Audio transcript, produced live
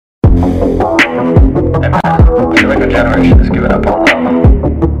Hey man, I feel like a generation has given up on love.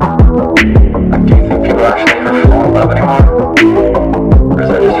 Like, do you think people actually ever fall in love anymore? Or is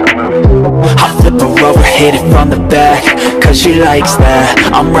that just for movies? I flip her over, hit it from the back, cause she likes that.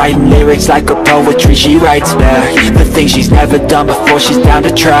 I'm writing lyrics like her poetry, she writes back the things she's never done before, she's down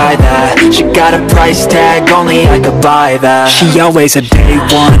to try that. She got a price tag, only I could buy that. She always a day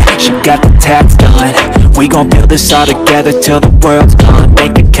one, she got the tax done. We gon' build this all together till the world's gone.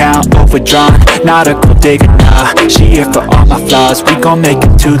 Bank account overdrawn, not a gold digger, nah. She here for all my flaws, we gon' make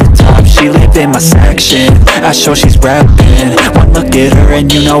it to the top. She lived in my section, I show she's reppin'. One look at her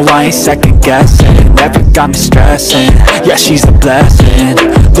and you know I ain't second guessing. Never got me stressing, yeah she's a blessing.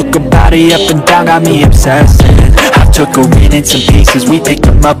 Look her body up and down, got me obsessing. I took her in some pieces, we picked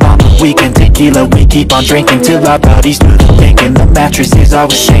them up on the weekend. Tequila, we keep on drinking till our bodies do the thinking. The mattress is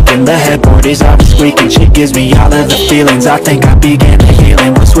always sinking, the headboard is always squeaking. She gives me all of the feelings, I think I began the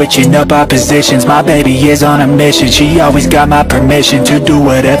healing. We're switching up our positions, my baby is on a mission. She always got my permission to do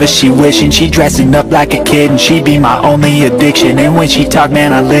whatever she wishing. She dressing up like a kid and she be my only addiction. And when she talk,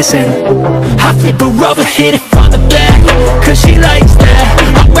 man, I listen. I flip her over, hit it from the back, cause she likes that.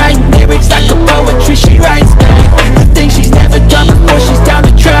 I'm writing lyrics like a poetry, she writes back the things she's never done before, she's down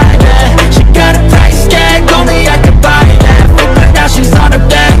to try that. She got a price tag, only I could buy that. But now she's on her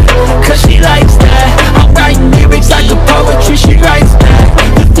back, cause she likes that. I'm writing lyrics like a poetry, she writes back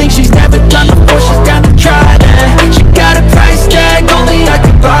the things she's never done before, she's down to try that. She got a price tag, only I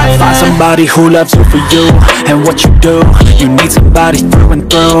could buy that. Find somebody who loves you for you and what you do. You need somebody through and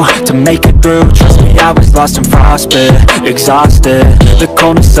through to make it through. Trust me, I was lost and frostbit, exhausted. The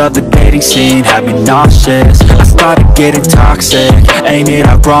coldness of the dating scene had me nauseous. I started getting toxic, ain't it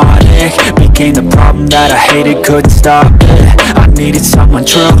ironic? Became the problem that I hated, couldn't stop it. I needed someone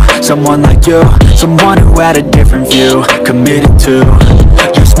true, someone like you, someone who had a different view, committed to.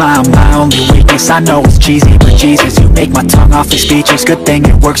 Your smile, my only weakness. I know it's cheesy, but Jesus, you make my tongue awfully speechless. Good thing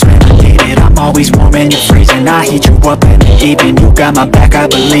it works when I need it. I'm always warm and you're freezing, I heat you up in the evening. You got my back, I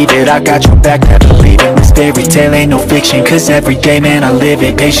believe it. I got your back, never leaving. This fairy tale ain't no fiction, cause every day, man, I live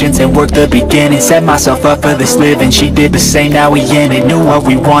it. Patience and work the beginning, set myself up for this living. She did the same, now we in it. Knew what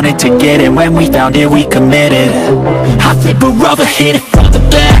we wanted to get it, when we found it, we committed. I flip her over, hit it from the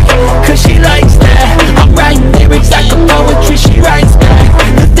back, cause she likes that. I'm writing lyrics like a poetry, she writes